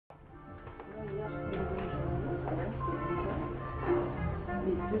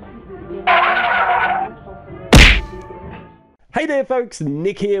Hey there folks,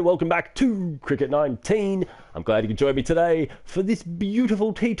 Nick here, welcome back to Cricket 19. I'm glad you could join me today for this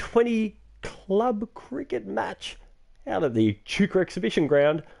beautiful T20 club cricket match out at the Echuca exhibition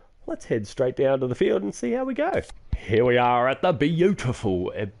ground. Let's head straight down to the field and see how we go. Here we are at the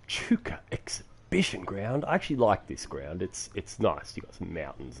beautiful Echuca exhibition ground. I actually like this ground, it's nice. You've got some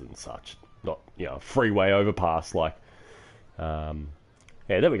mountains and such, not, you know, a freeway overpass like, yeah,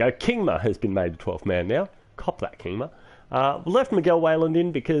 there we go. Kingma has been made the 12th man now. Cop that, Kingma. We left Miguel Wayland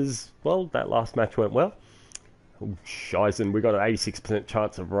in because, well, that last match went well. Oh, Shizen, we got an 86%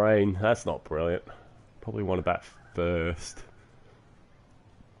 chance of rain. That's not brilliant. Probably want to bat first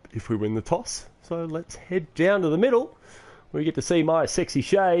if we win the toss. So let's head down to the middle. We get to see my sexy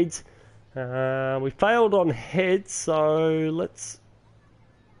shades. We failed on heads, so let's...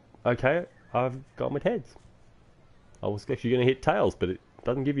 Okay, I've gone with heads. I was actually going to hit tails, but it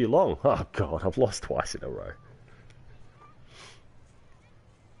doesn't give you long. Oh, God, I've lost twice in a row.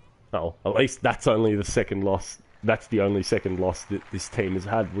 Oh, at least that's only the second loss. That's the only second loss that this team has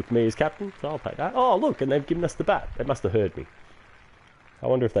had with me as captain, so I'll take that. Oh, look, and they've given us the bat. They must have heard me. I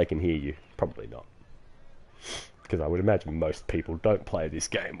wonder if they can hear you. Probably not. Because I would imagine most people don't play this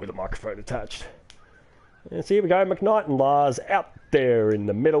game with a microphone attached. And so here we go, McKnight and Lars out there in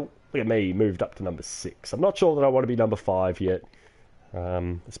the middle. Look at me, moved up to number 6. I'm not sure that I want to be number 5 yet.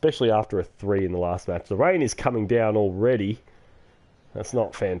 Especially after a 3 in the last match. The rain is coming down already. That's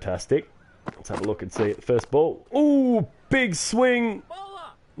not fantastic. Let's have a look and see it. First ball. Ooh, big swing.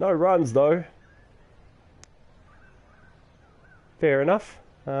 No runs, though. Fair enough.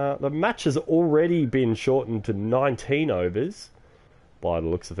 The match has already been shortened to 19 overs, by the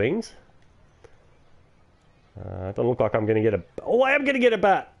looks of things. Doesn't look like I'm going to get a... Oh, I am going to get a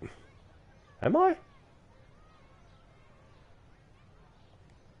bat. Am I?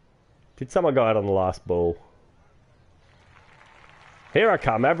 Did someone go out on the last ball? Here I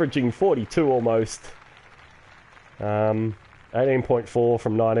come, averaging 42 almost. 18.4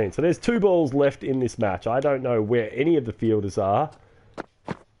 from 19. So there's 2 balls left in this match. I don't know where any of the fielders are.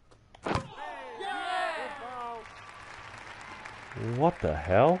 What the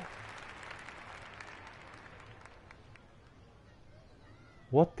hell?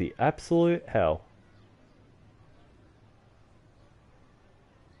 What the absolute hell?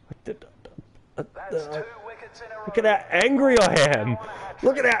 Look at how angry I am.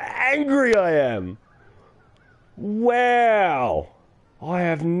 Look at how angry I am. Wow. I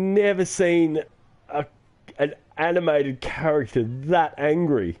have never seen an animated character that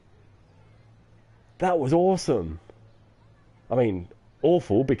angry. That was awesome. I mean,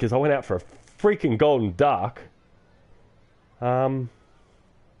 awful because I went out for a freaking golden duck. So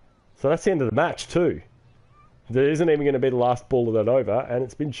that's the end of the match too. There isn't even going to be the last ball of that over, and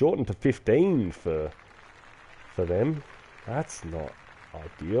it's been shortened to 15 for them. That's not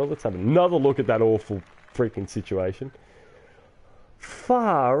ideal. Let's have another look at that awful freaking situation.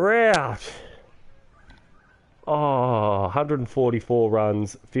 Far out. Oh, 144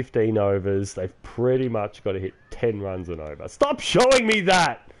 runs, 15 overs. They've pretty much got to hit 10 runs and over. Stop showing me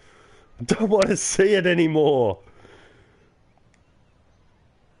that! I don't want to see it anymore.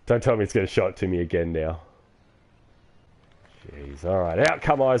 Don't tell me it's going to show it to me again now. Jeez, alright. Out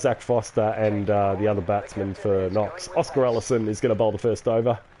come Isaac Foster and the other batsman for Knox. Oscar Ellison is going to bowl the first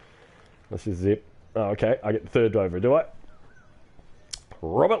over. Let's just zip. Oh, okay, I get the third over, do I?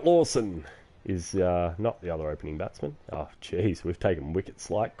 Robert Lawson is not the other opening batsman. Oh, jeez, we've taken wickets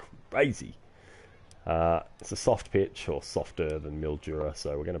like crazy. It's a soft pitch, or softer than Mildura,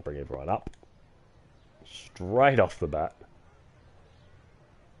 so we're going to bring everyone up. Straight off the bat.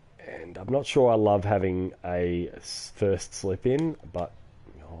 And I'm not sure I love having a first slip in, but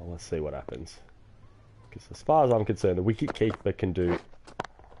let's see what happens. Because as far as I'm concerned, the wicketkeeper can do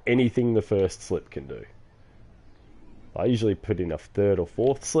anything the first slip can do. I usually put in a third or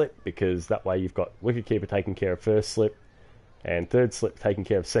fourth slip, because that way you've got wicketkeeper taking care of first slip, and third slip taking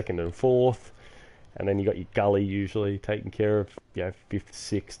care of second and fourth, and then you got your gully usually taking care of, you know, fifth,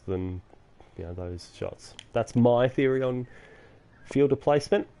 sixth, and those shots. That's my theory on fielder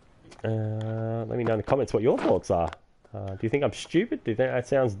placement. Let me know in the comments what your thoughts are. Do you think I'm stupid? Do you think that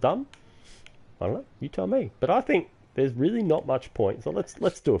sounds dumb? I don't know. You tell me. But I think there's really not much point. So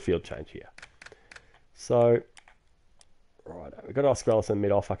let's do a field change here. So, right, we've got Oscar Ellison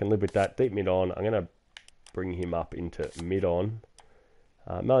mid off. I can live with that. Deep mid on. I'm going to bring him up into mid on.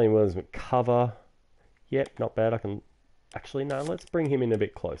 Melvin Williams cover. Yep, not bad. I can actually no. Let's bring him in a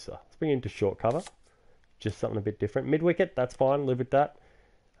bit closer. Let's bring him into short cover. Just something a bit different. Mid wicket. That's fine. Live with that.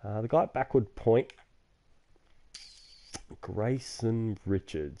 The guy at backward point, Grayson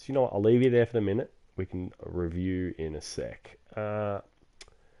Richards. You know what? I'll leave you there for a minute. We can review in a sec.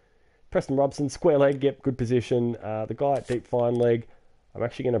 Preston Robson, square leg, yep, good position. The guy at deep fine leg, I'm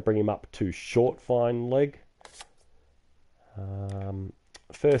actually going to bring him up to short fine leg.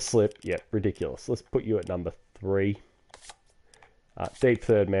 First slip, yep, ridiculous. Let's put you at number 3. Deep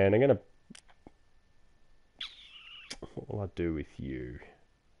third man, I'm going to... What will I do with you?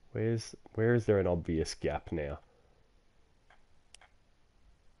 Where is there an obvious gap now?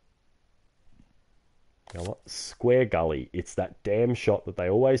 You know what? Square gully. It's that damn shot that they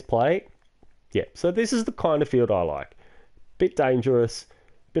always play. Yeah, so this is the kind of field I like. Bit dangerous,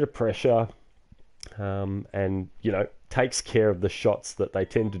 bit of pressure, and, you know, takes care of the shots that they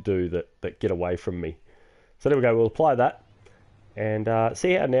tend to do that get away from me. So there we go. We'll apply that. And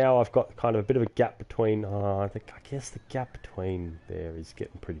see how now I've got kind of a bit of a gap between... I guess the gap between there is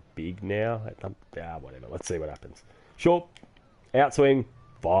getting pretty big now. Whatever. Let's see what happens. Short, outswing,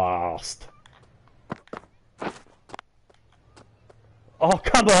 fast. Oh,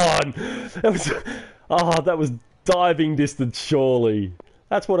 come on! That was diving distance, surely.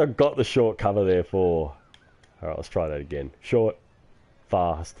 That's what I got the short cover there for. Alright, let's try that again. Short,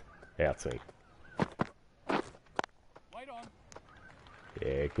 fast, outswing. Wait on.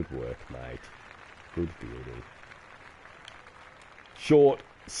 Yeah, good work, mate. Good fielding. Short,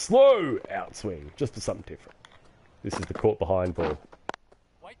 slow, outswing. Just for something different. This is the caught behind ball.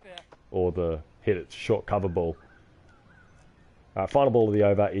 Wait there. Or the hit it short cover ball. Final ball of the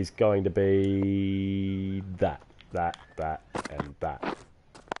over is going to be that, and that.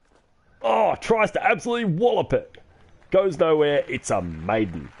 Oh, tries to absolutely wallop it. Goes nowhere. It's a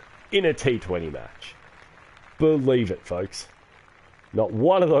maiden in a T20 match. Believe it, folks. Not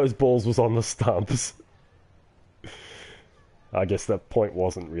one of those balls was on the stumps. I guess the point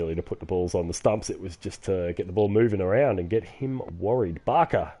wasn't really to put the balls on the stumps. It was just to get the ball moving around and get him worried.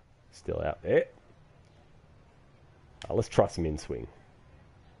 Barker still out there. Let's try some in-swing.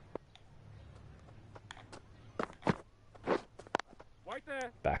 Right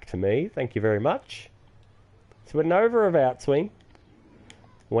there. Back to me. Thank you very much. So an over of outswing.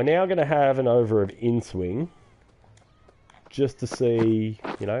 We're now going to have an over of in-swing. Just to see,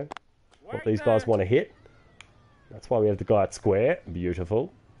 you know, what these guys want to hit. That's why we have the guy at square.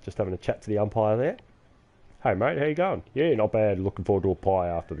 Beautiful. Just having a chat to the umpire there. Hey mate, how you going? Yeah, not bad. Looking forward to a pie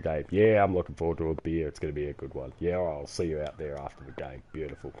after the game. Yeah, I'm looking forward to a beer. It's going to be a good one. Yeah, I'll see you out there after the game.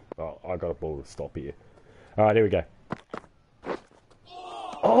 Beautiful. Oh, I got a ball to stop here. All right, here we go.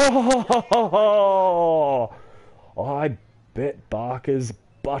 Oh! I bet Barker's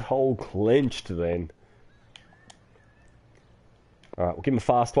butthole clenched then. All right, we'll give him a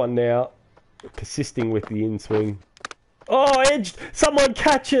fast one now. Persisting with the in-swing. Oh, edged! Someone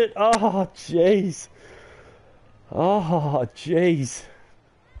catch it! Oh, jeez. Oh, jeez.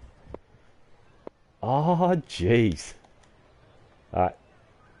 Oh, jeez. Alright.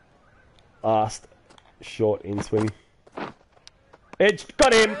 Last short in-swing. Edge,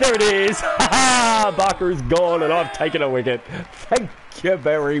 got him! There it is! Ha ha! Barker is gone and I've taken a wicket. Thank you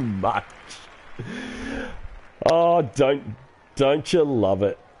very much. Oh, don't you love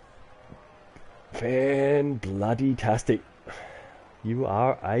it? Fan-bloody-tastic. You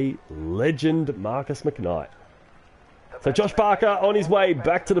are a legend, Marcus McKnight. So Josh Barker on his way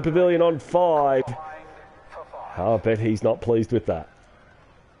back to the pavilion on 5. I bet he's not pleased with that.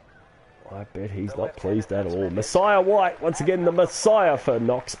 I bet he's not pleased at all. Messiah White, once again the Messiah for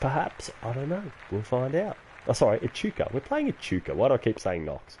Knox, perhaps. I don't know. We'll find out. Oh, sorry, Echuca. We're playing Echuca. Why do I keep saying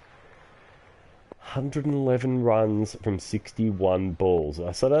Knox? 111 runs from 61 balls.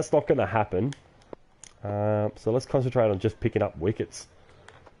 So that's not going to happen. So let's concentrate on just picking up wickets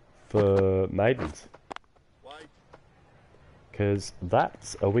for maidens. Because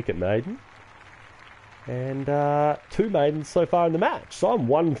that's a wicket maiden. And 2 maidens so far in the match. So I'm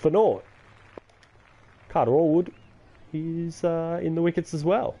 1 for 0. Carter Allwood is in the wickets as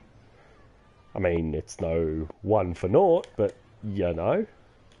well. I mean, it's no 1 for 0, but you know.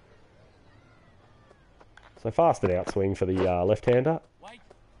 So fast and outswing for the left-hander.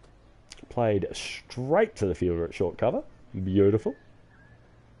 Played straight to the fielder at short cover. Beautiful.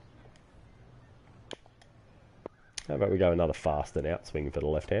 How about we go another fast and outswing for the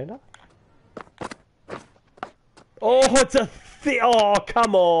left-hander? Oh, it's a... Oh,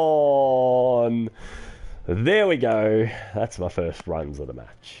 come on! There we go. That's my first runs of the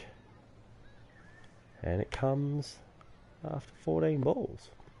match. And it comes after 14 balls.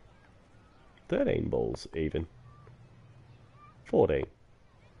 13 balls, even. 14.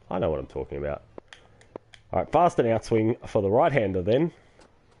 I know what I'm talking about. Alright, fast and outswing for the right-hander then.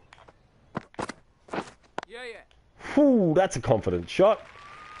 Whew, that's a confident shot.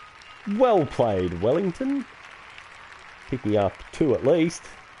 Well played, Wellington. Picking up 2 at least.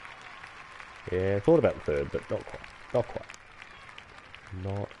 Yeah, thought about the third, but not quite. Not quite.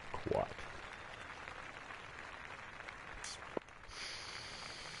 Not quite.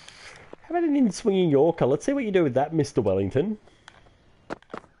 How about an in-swinging Yorker? Let's see what you do with that, Mr. Wellington.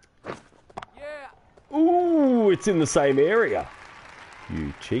 Yeah. Ooh, it's in the same area.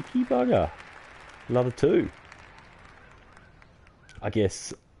 You cheeky bugger. Another 2. I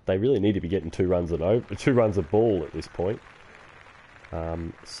guess they really need to be getting 2 runs a ball at this point.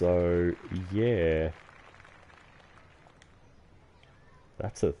 So yeah,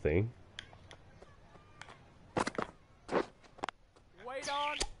 that's a thing. Wait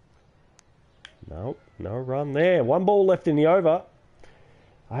on. No, no run there. 1 ball left in the over.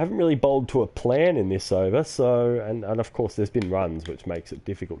 I haven't really bowled to a plan in this over, so and of course there's been runs, which makes it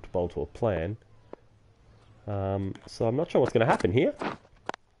difficult to bowl to a plan. So I'm not sure what's going to happen here.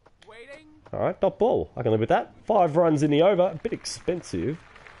 Waiting. All right, dot ball. I can live with that. 5 runs in the over. A bit expensive,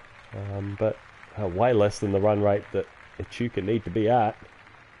 but way less than the run rate that Echuca need to be at.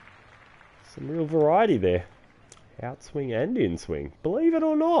 Some real variety there. Outswing and in-swing. Believe it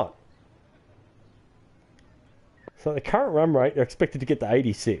or not. So the current run rate, they're expected to get to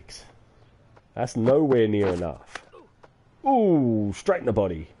 86. That's nowhere near enough. Ooh, straight in the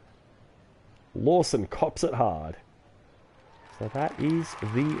body. Lawson cops it hard. So that is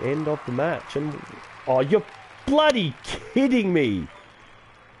the end of the match. And oh, you're bloody kidding me.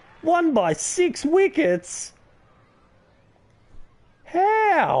 1 by 6 wickets.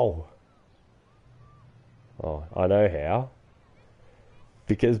 How? Oh, I know how.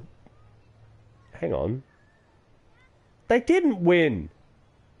 Because, hang on. They didn't win.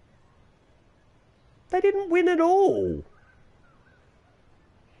 They didn't win at all.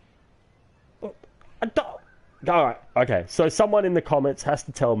 Alright, okay, so someone in the comments has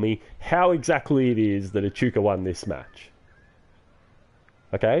to tell me how exactly it is that Echuca won this match.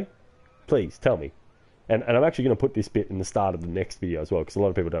 Okay? Please, tell me. And I'm actually going to put this bit in the start of the next video as well, because a lot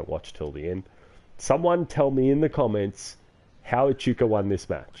of people don't watch till the end. Someone tell me in the comments how Echuca won this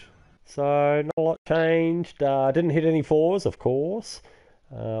match. So, not a lot changed. Didn't hit any 4s, of course.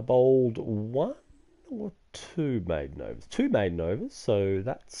 Bowled 1 or 2 maiden overs. 2 maiden overs, so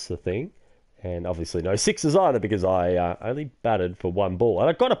that's the thing. And obviously no 6s either, because I only batted for 1 ball. And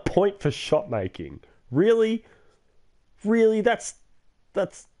I got a point for shot making. Really? Really? That's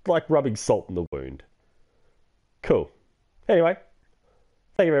like rubbing salt in the wound. Cool. Anyway,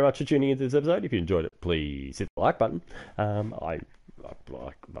 thank you very much for tuning into this episode. If you enjoyed it, please hit the like button.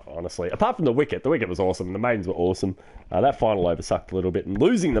 Honestly, apart from the wicket was awesome. The maidens were awesome. That final over sucked a little bit. And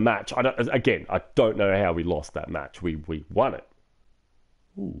losing the match, I don't know how we lost that match. We won it.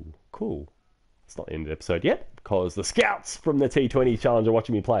 Ooh, cool. It's not the end of the episode yet, because the scouts from the T20 Challenge are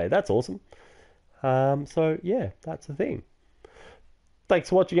watching me play. That's awesome. So, yeah, that's the thing. Thanks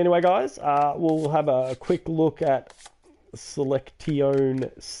for watching anyway, guys. We'll have a quick look at selection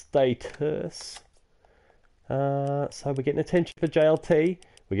status. So we're getting attention for JLT.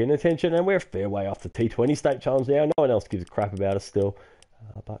 We're getting attention, and we're a fair way off the T20 State Challenge now. No one else gives a crap about us still.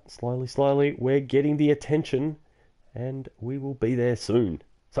 But slowly, we're getting the attention, and we will be there soon.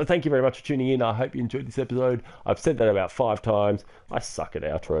 So thank you very much for tuning in. I hope you enjoyed this episode. I've said that about 5 times. I suck at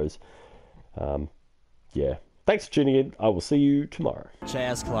outros. Yeah. Thanks for tuning in. I will see you tomorrow.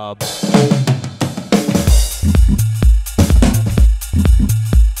 Jazz Club.